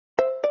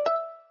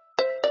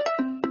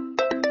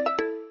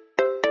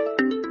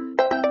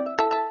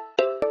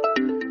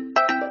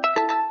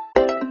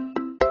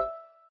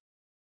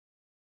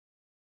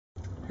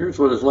Here's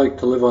what it's like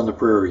to live on the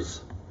prairies.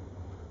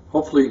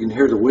 Hopefully you can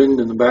hear the wind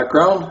in the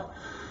background.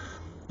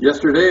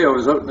 Yesterday I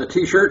was out in a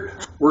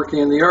t-shirt working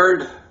in the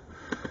yard,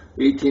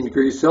 18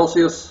 degrees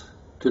Celsius.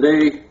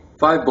 Today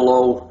 5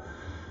 below,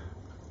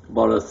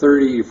 about a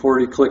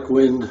 30-40 click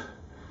wind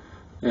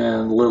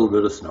and a little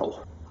bit of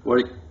snow.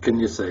 What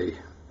can you say?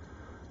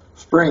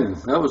 Spring,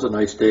 that was a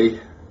nice day.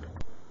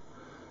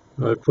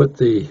 I put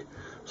the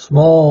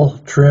small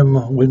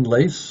trim wind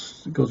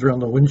lace that goes around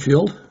the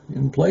windshield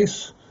in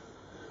place.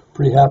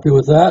 Pretty happy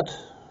with that.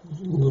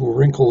 A little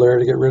wrinkle there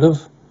to get rid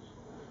of,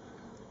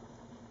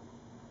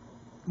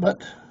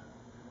 but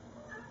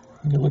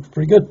it looks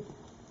pretty good.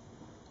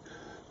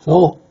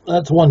 So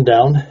that's one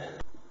down.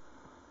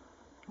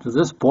 To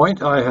this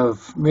point I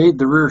have made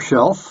the rear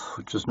shelf,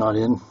 which is not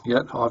in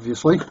yet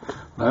obviously.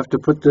 I have to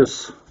put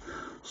this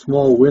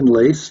small wind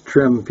lace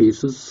trim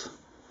pieces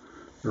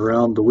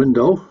around the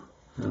window,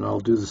 and I'll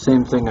do the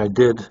same thing I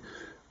did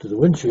to the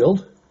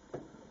windshield.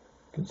 You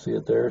can see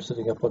it there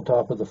sitting up on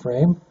top of the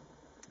frame.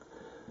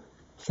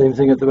 Same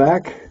thing at the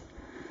back.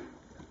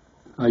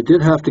 I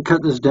did have to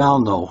cut this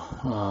down though.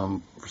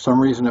 For some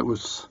reason it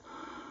was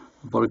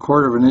about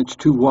 1/4 of an inch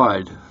too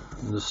wide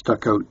and this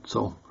stuck out,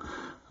 so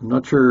I'm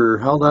not sure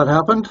how that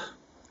happened,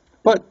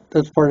 but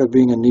that's part of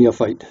being a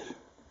neophyte.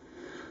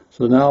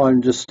 So now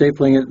I'm just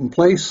stapling it in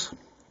place,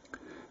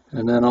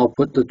 and then I'll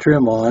put the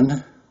trim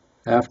on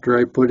after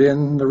I put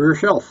in the rear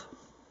shelf.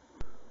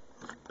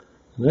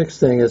 The next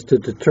thing is to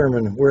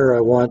determine where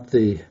I want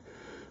the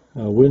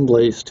wind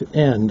lace to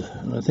end.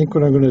 And I think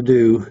what I'm going to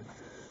do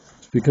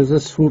is, because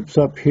this swoops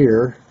up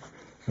here,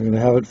 I'm going to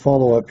have it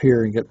follow up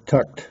here and get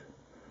tucked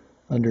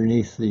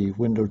underneath the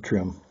window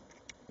trim.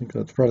 I think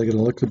that's probably going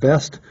to look the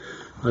best.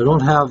 I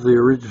don't have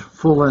the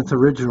full-length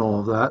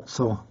original of that,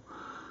 so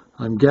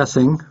I'm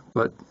guessing,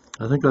 but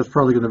I think that's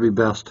probably going to be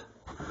best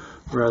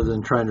rather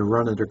than trying to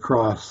run it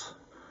across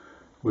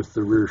with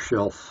the rear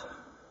shelf.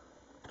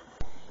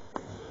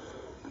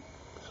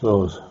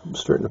 So I'm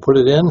starting to put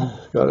it in,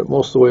 got it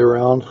most of the way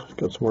around,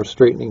 got some more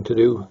straightening to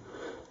do.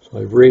 So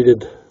I've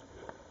raided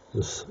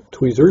this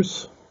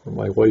tweezers from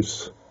my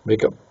wife's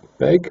makeup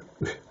bag.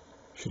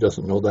 She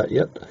doesn't know that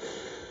yet.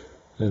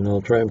 And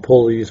I'll try and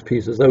pull these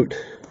pieces out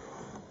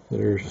that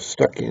are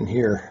stuck in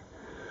here,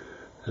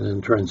 and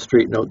then try and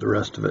straighten out the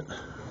rest of it.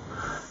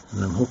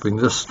 And I'm hoping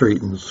this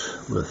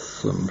straightens with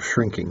some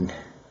shrinking.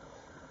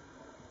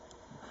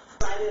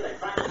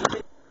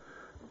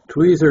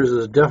 Tweezers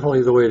is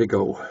definitely the way to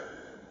go.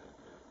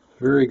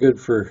 Very good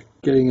for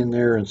getting in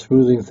there and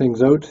smoothing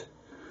things out.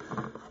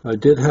 I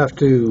did have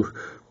to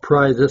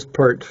pry this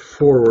part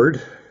forward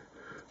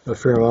a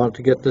fair amount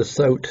to get this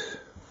out.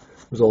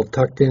 It was all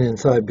tucked in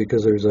inside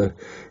because there's a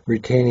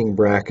retaining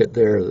bracket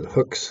there that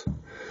hooks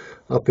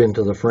up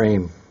into the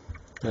frame,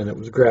 and it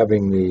was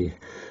grabbing the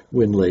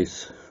wind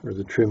lace or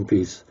the trim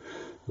piece.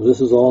 So this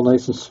is all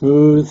nice and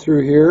smooth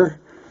through here.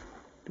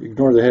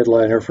 Ignore the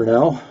headliner for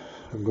now.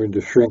 I'm going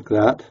to shrink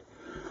that.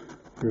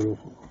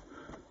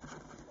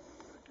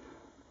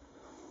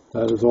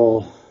 That is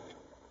all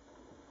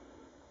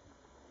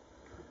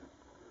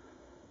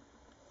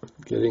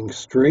getting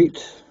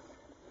straight.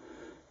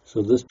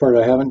 So this part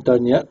I haven't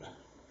done yet.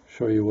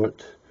 Show you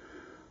what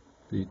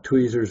the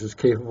tweezers is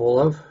capable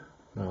of.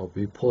 I'll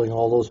be pulling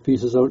all those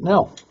pieces out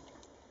now.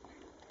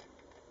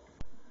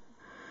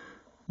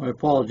 My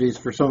apologies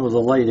for some of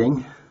the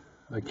lighting.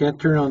 I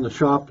can't turn on the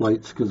shop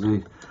lights because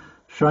they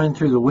shine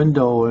through the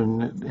window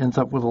and it ends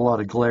up with a lot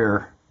of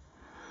glare.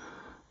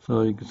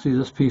 So you can see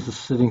this piece is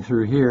sitting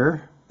through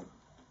here.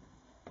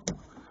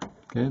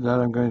 Okay, that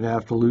I'm going to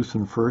have to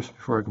loosen first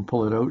before I can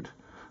pull it out.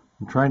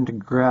 I'm trying to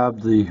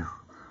grab the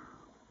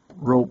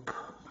rope.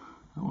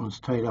 That one's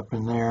tight up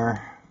in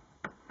there.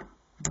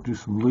 Do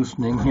some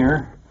loosening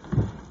here.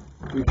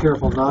 Be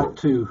careful not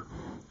to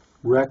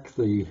wreck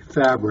the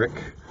fabric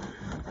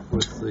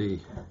with the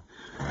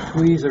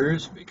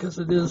tweezers, because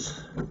it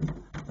is,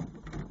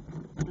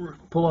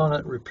 pull on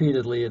it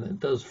repeatedly and it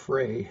does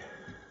fray.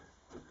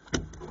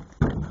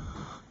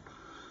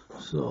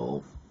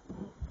 So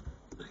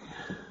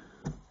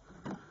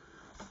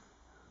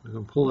I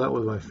can pull that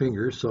with my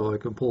fingers, so I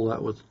can pull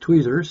that with the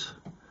tweezers,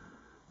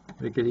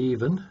 make it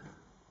even.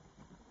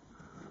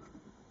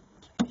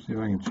 See if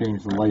I can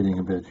change the lighting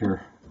a bit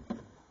here.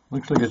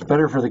 Looks like it's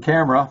better for the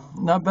camera,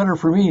 not better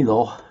for me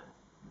though.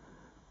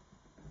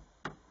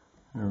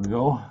 There we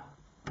go.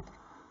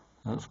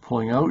 That's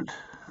pulling out.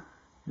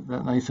 Get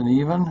that nice and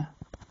even.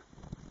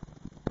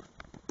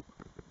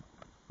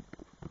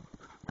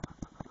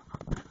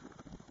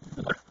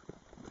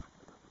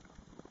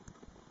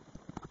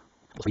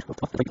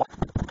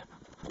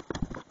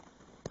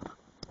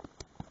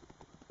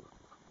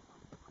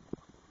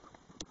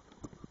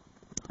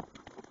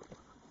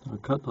 I'll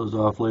cut those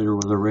off later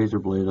with a razor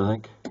blade, I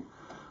think.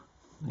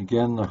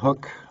 Again, the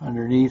hook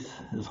underneath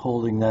is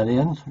holding that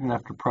in, so I'm going to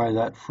have to pry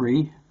that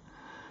free.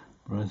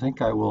 But I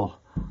think I will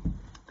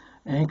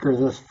anchor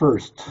this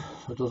first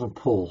so it doesn't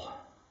pull.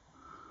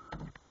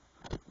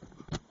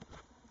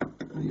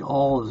 The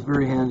awl is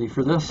very handy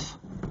for this,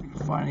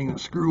 finding the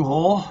screw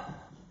hole.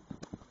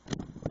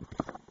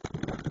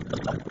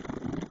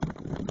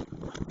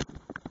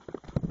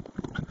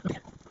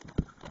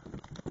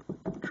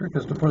 Trick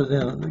is to put it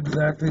in at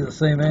exactly the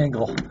same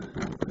angle.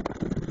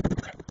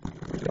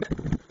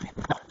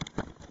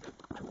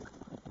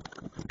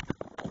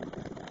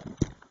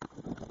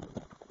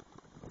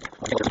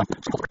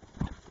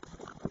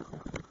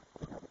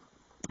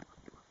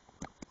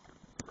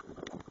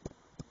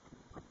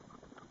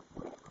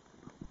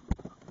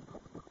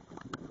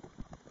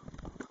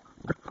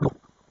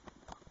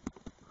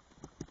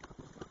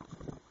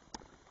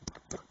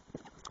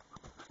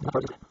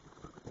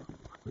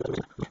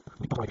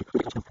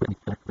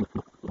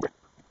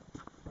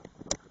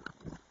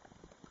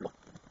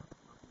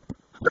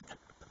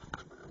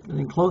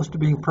 Getting close to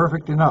being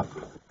perfect enough.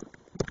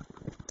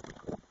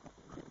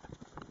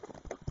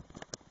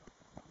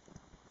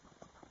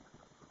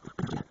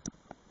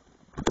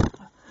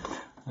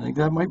 I think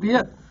that might be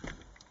it.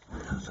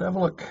 Let's have a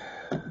look.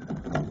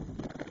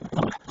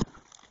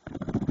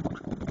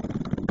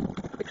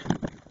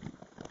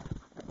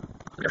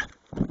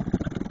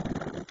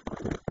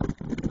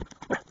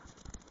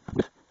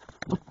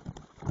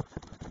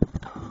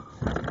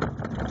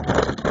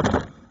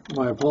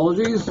 My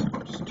apologies,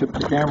 just tipped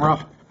the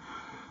camera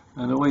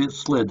and away it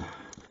slid.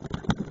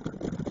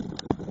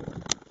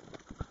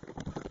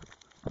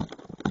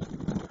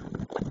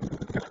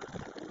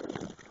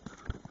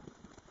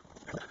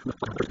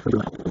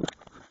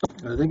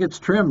 I think it's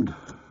trimmed.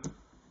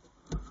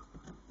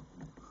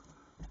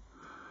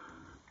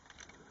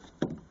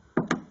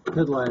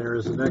 Headliner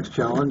is the next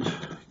challenge,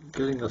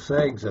 getting the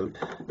sags out.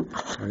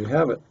 There you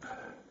have it.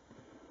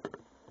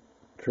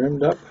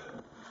 Trimmed up.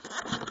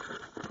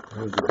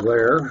 There's the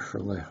glare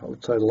from the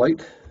outside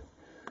light.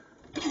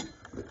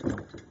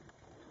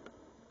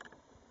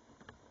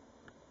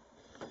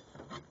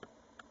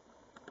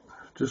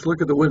 Just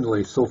look at the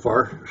windlass so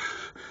far.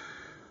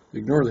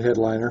 Ignore the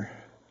headliner.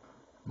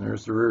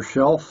 There's the rear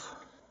shelf.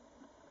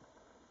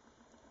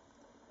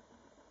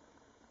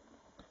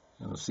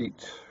 And the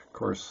seat, of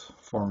course,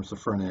 forms the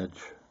front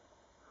edge.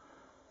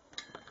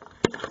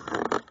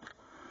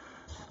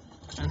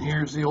 And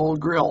here's the old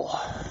grill.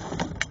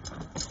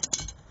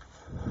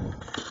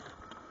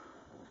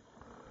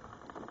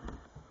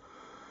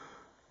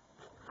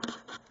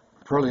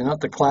 Probably not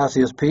the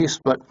classiest piece,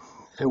 but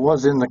it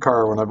was in the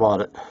car when I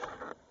bought it.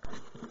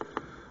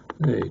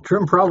 Hey,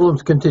 trim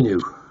problems continue.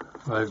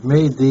 I've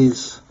made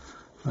these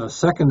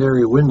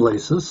secondary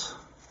windlasses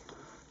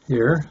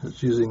here.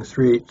 It's using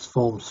 3/8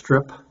 foam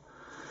strip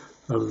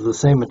out of the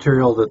same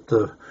material that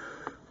the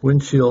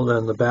windshield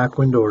and the back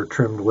window are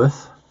trimmed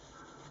with.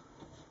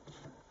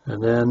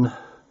 And then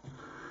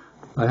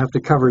I have to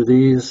cover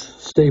these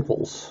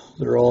staples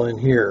that are all in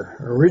here.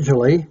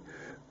 Originally,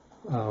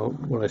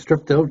 when I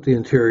stripped out the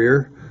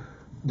interior,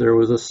 there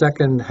was a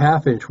second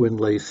 1/2-inch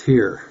windlass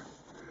here.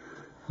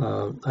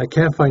 I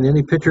can't find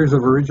any pictures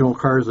of original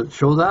cars that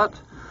show that,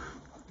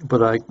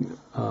 but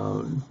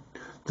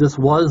this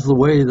was the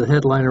way the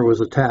headliner was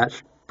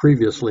attached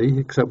previously,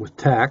 except with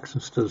tacks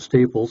instead of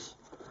staples,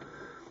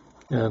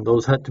 and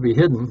those had to be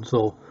hidden,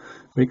 so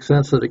it makes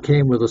sense that it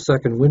came with a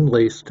second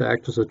windlass to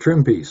act as a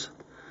trim piece.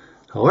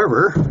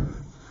 However,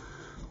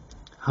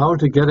 how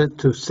to get it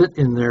to sit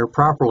in there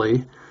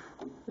properly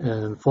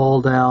and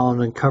fall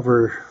down and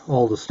cover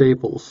all the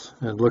staples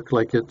and look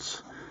like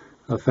it's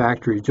a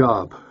factory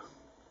job.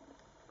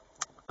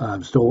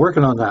 I'm still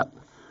working on that.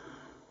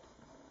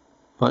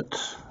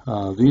 But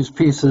these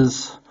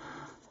pieces,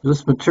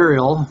 this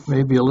material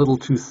may be a little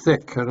too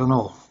thick, I don't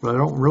know, but I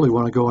don't really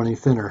want to go any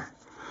thinner.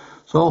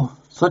 So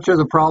such are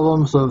the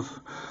problems of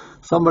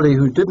somebody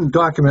who didn't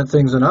document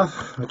things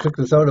enough. I took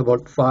this out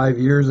about 5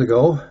 years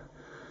ago,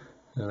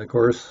 and of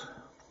course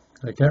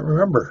I can't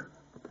remember.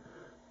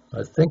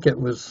 I think it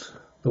was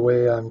the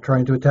way I'm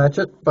trying to attach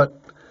it, but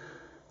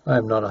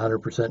I'm not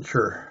 100%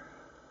 sure.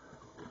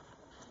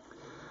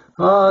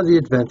 The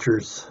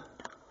adventures.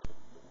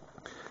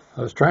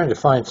 I was trying to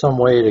find some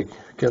way to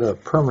get a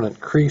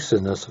permanent crease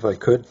in this if I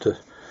could,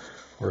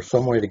 or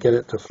some way to get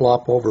it to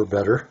flop over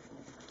better.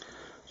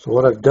 So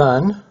what I've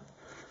done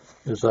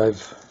is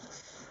I've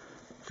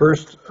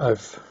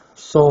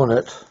sewn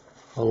it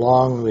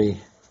along the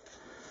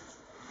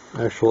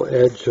actual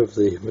edge of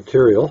the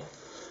material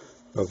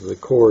of the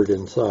cord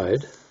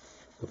inside,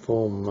 the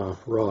foam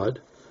rod.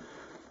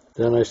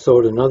 Then I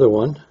sewed another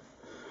one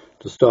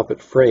to stop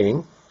it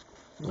fraying.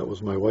 That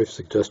was my wife's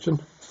suggestion.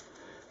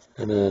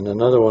 And then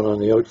another one on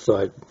the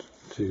outside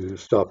to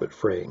stop it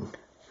fraying.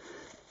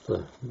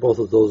 Both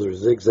of those are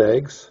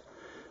zigzags.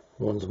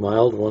 One's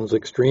mild, one's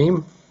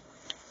extreme.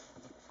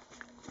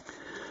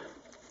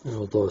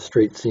 Although a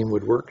straight seam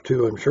would work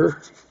too, I'm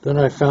sure. Then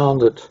I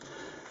found that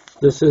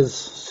this is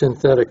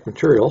synthetic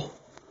material.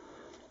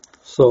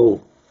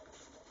 So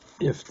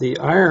if the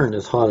iron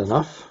is hot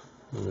enough,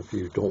 and if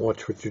you don't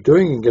watch what you're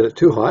doing and get it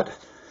too hot,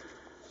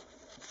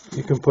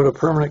 you can put a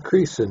permanent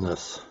crease in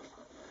this.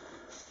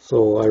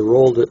 So I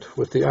rolled it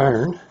with the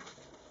iron,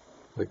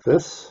 like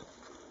this,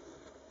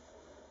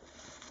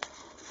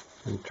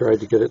 and tried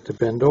to get it to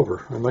bend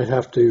over. I might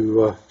have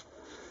to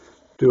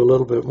do a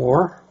little bit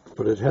more,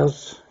 but it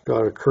has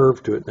got a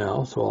curve to it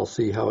now, so I'll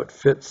see how it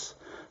fits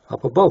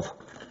up above.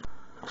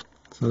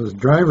 So the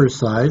driver's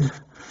side,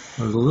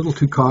 I was a little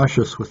too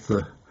cautious with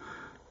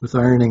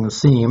ironing the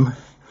seam.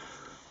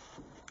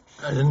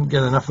 I didn't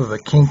get enough of a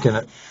kink in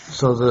it.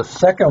 So the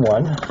second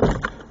one,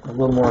 a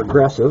little more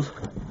aggressive,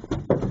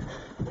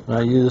 and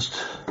I used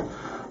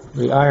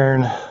the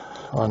iron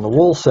on the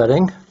wool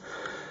setting,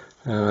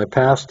 and I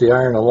passed the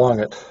iron along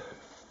it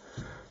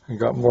and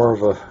got more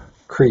of a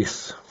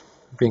crease.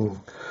 Being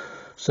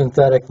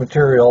synthetic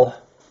material,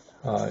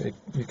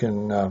 you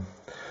can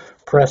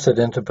press it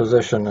into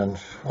position and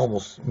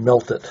almost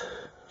melt it.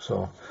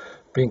 So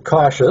being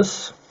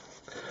cautious,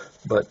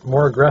 but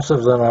more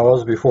aggressive than I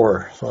was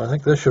before. So I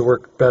think this should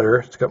work better.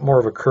 It's got more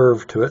of a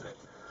curve to it.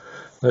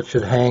 That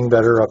should hang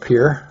better up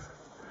here.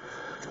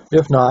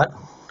 If not,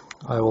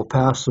 I will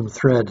pass some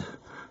thread,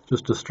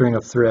 just a string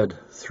of thread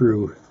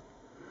through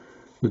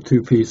the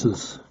two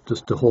pieces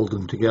just to hold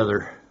them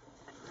together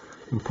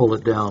and pull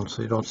it down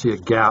so you don't see a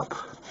gap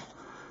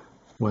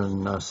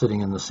when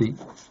sitting in the seat.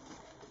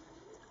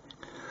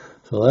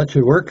 So that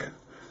should work.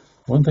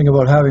 One thing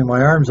about having my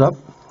arms up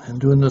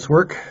and doing this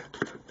work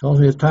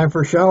tells me it's time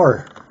for a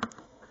shower.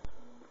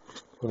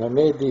 When I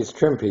made these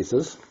trim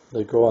pieces,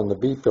 they go on the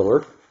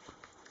B-pillar.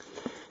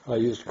 I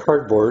used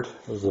cardboard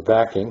as the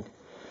backing,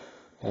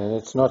 and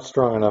it's not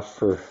strong enough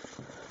for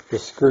the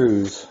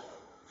screws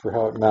for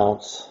how it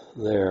mounts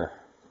there.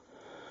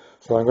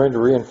 So I'm going to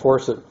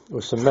reinforce it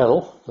with some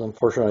metal.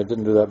 Unfortunately, I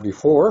didn't do that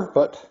before,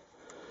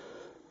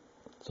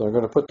 so I'm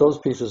going to put those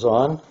pieces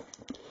on,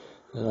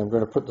 and I'm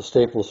going to put the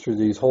staples through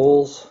these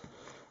holes,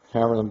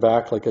 hammer them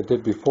back like I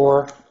did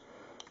before.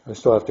 I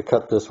still have to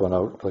cut this one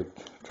out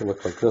to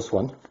look like this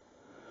one,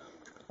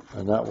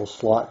 and that will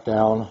slot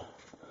down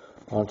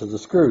onto the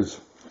screws.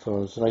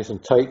 So it's nice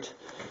and tight,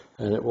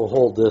 and it will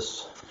hold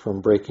this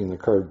from breaking the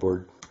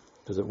cardboard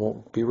because it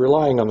won't be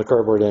relying on the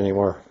cardboard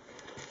anymore.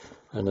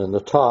 And then the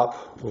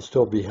top will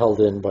still be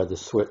held in by the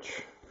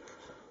switch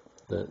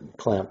that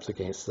clamps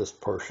against this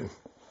portion.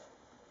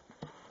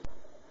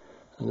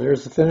 And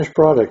there's the finished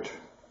product.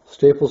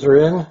 Staples are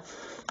in,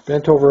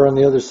 bent over on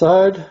the other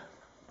side,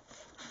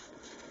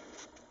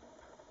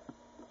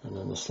 and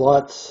then the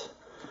slots,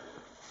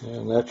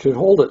 and that should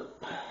hold it.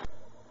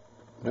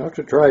 Now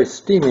to try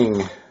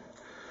steaming,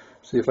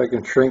 see if I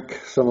can shrink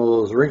some of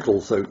those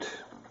wrinkles out.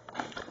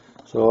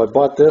 So I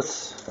bought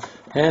this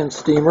hand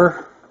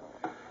steamer.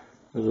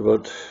 It was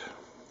about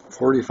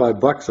 45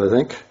 bucks, I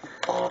think,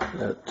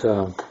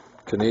 at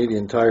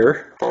Canadian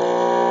Tire.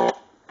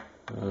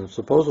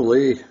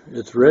 Supposedly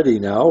it's ready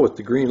now with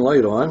the green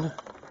light on.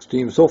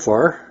 Steam so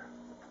far.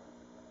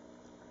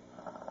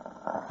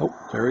 Oh,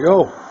 there we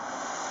go.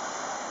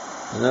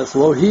 And that's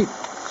low heat,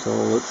 so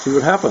let's see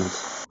what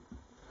happens.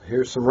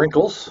 Here's some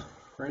wrinkles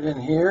right in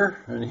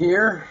here and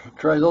here. I'll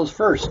try those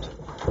first.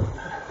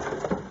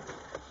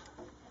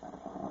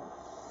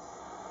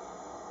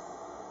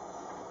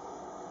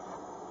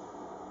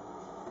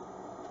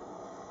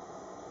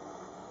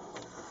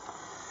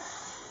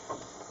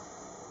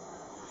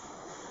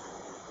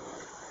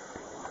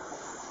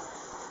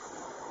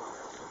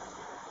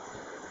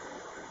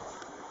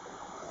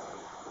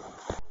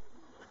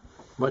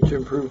 Much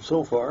improved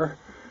so far.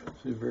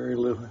 See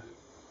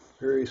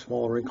very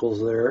small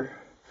wrinkles there.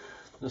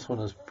 This one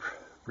is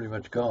pretty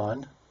much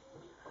gone.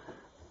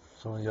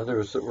 Some of the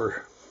others that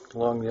were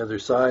along the other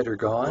side are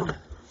gone.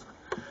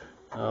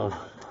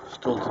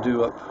 Still to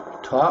do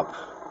up top.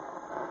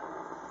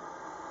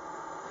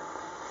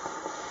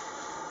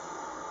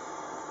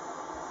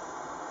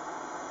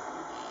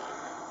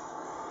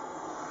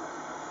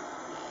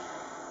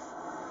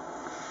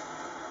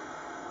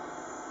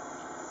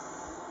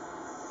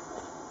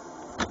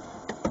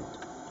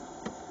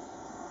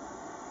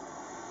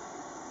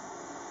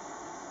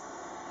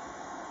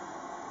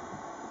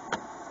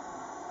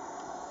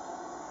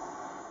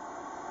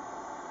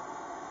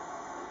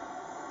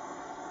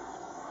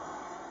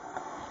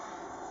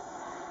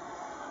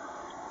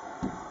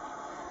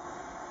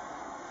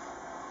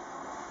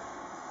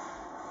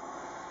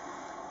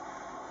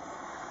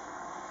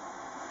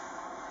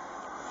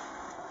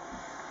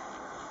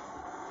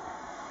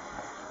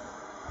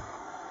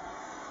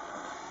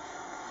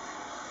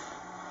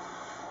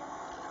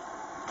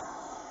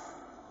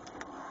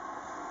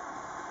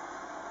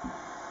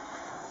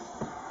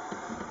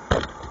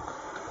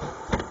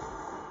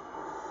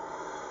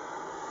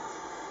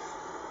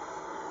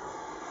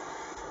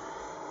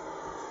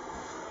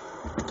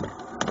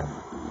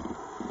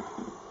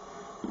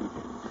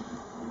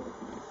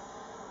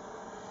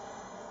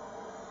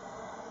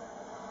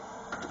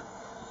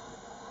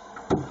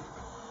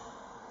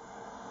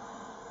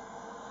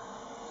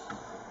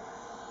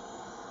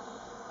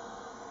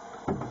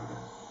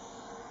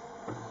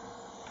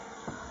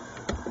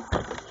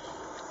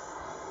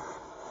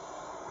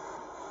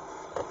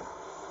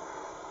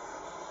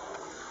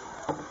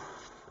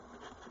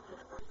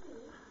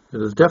 It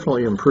has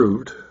definitely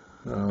improved.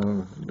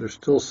 There's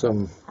still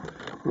some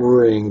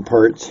worrying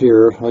parts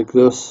here like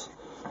this.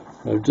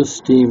 I've just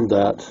steamed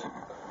that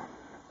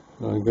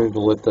I'm going to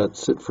let that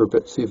sit for a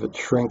bit, see if it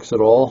shrinks at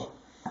all.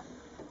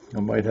 I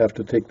might have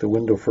to take the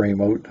window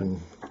frame out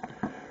and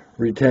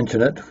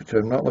retension it, which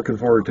I'm not looking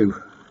forward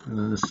to. And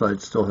then this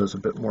side still has a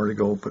bit more to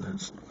go, but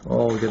it's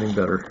all getting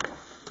better.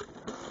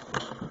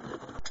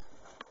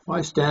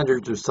 My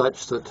standards are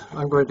such that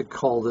I'm going to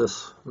call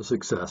this a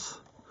success.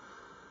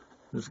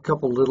 There's a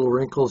couple little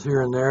wrinkles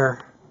here and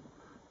there,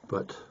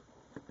 but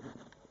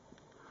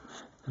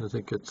I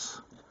think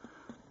it's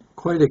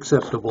quite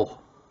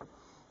acceptable.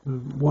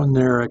 One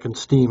there I can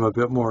steam a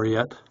bit more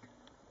yet.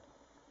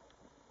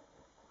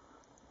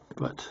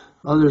 But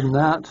other than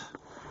that,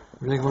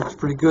 everything looks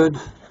pretty good.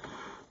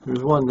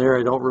 There's one there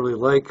I don't really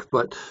like,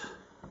 but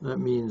that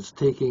means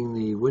taking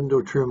the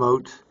window trim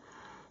out,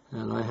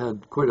 and I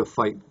had quite a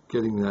fight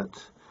getting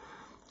that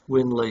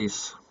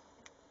windlace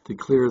to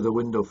clear the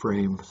window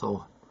frame.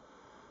 So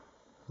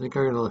I think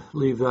I'm going to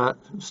leave that,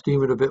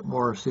 steam it a bit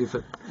more, see if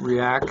it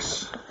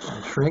reacts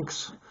and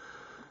shrinks.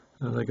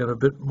 And I got a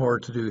bit more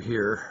to do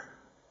here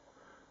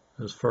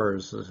as far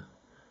as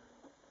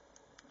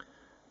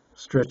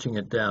stretching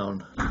it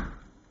down.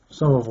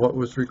 Some of what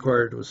was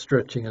required was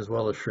stretching as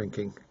well as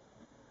shrinking.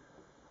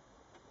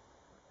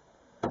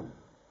 And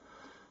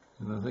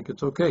I think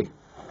it's okay.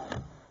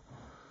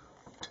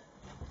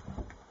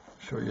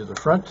 Show you the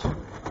front.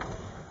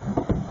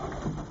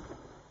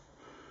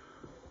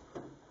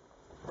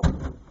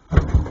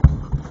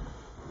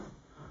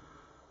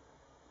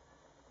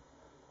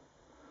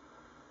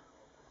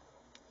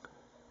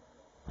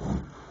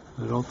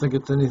 I don't think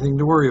it's anything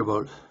to worry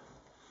about.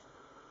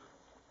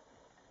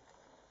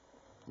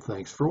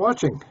 Thanks for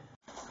watching.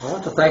 I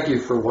want to thank you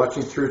for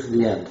watching through to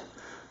the end.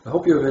 I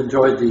hope you have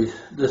enjoyed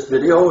this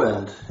video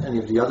and any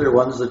of the other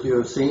ones that you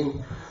have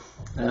seen.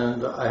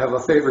 And I have a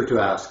favor to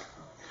ask.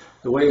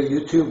 The way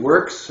YouTube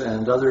works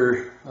and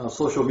other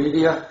social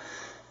media,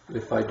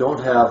 if I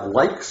don't have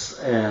likes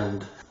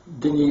and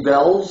dingy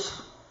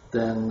bells,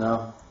 then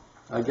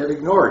I get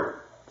ignored.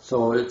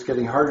 So it's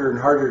getting harder and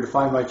harder to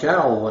find my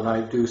channel when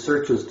I do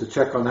searches to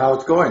check on how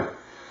it's going.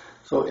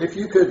 So if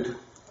you could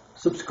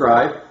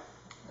subscribe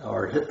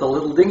or hit the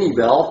little dingy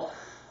bell,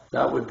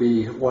 that would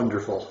be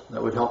wonderful.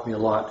 That would help me a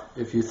lot.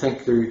 If you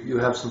think you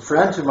have some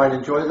friends who might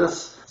enjoy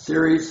this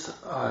series,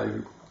 I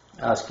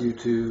ask you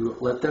to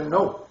let them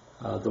know.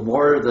 The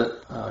more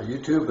that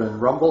YouTube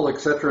and Rumble,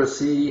 etc.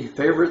 see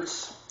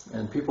favorites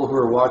and people who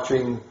are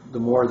watching, the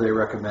more they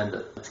recommend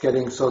it. It's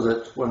getting so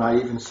that when I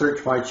even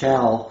search my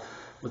channel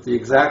with the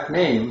exact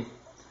name,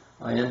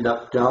 I end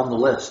up down the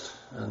list,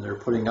 and they're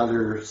putting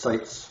other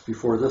sites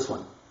before this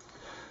one.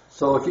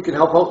 So if you can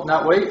help out in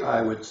that way,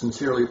 I would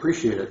sincerely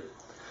appreciate it.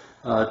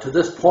 To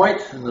this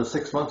point, in the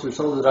 6 months or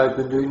so that I've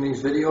been doing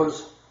these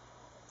videos,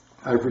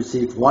 I've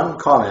received one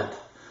comment,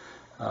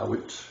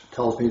 which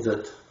tells me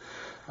that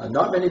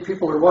not many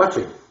people are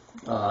watching.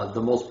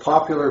 The most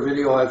popular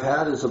video I've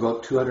had is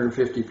about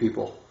 250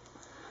 people.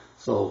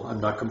 So I'm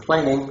not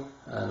complaining,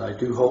 and I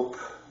do hope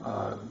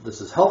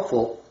this is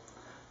helpful.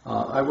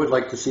 I would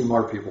like to see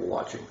more people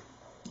watching.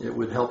 It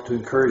would help to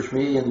encourage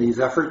me in these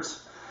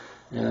efforts.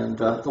 And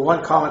the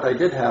one comment I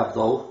did have,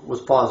 though,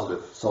 was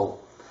positive. So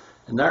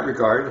in that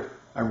regard,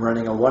 I'm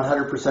running a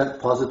 100%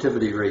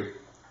 positivity rate.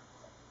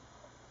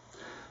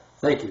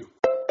 Thank you.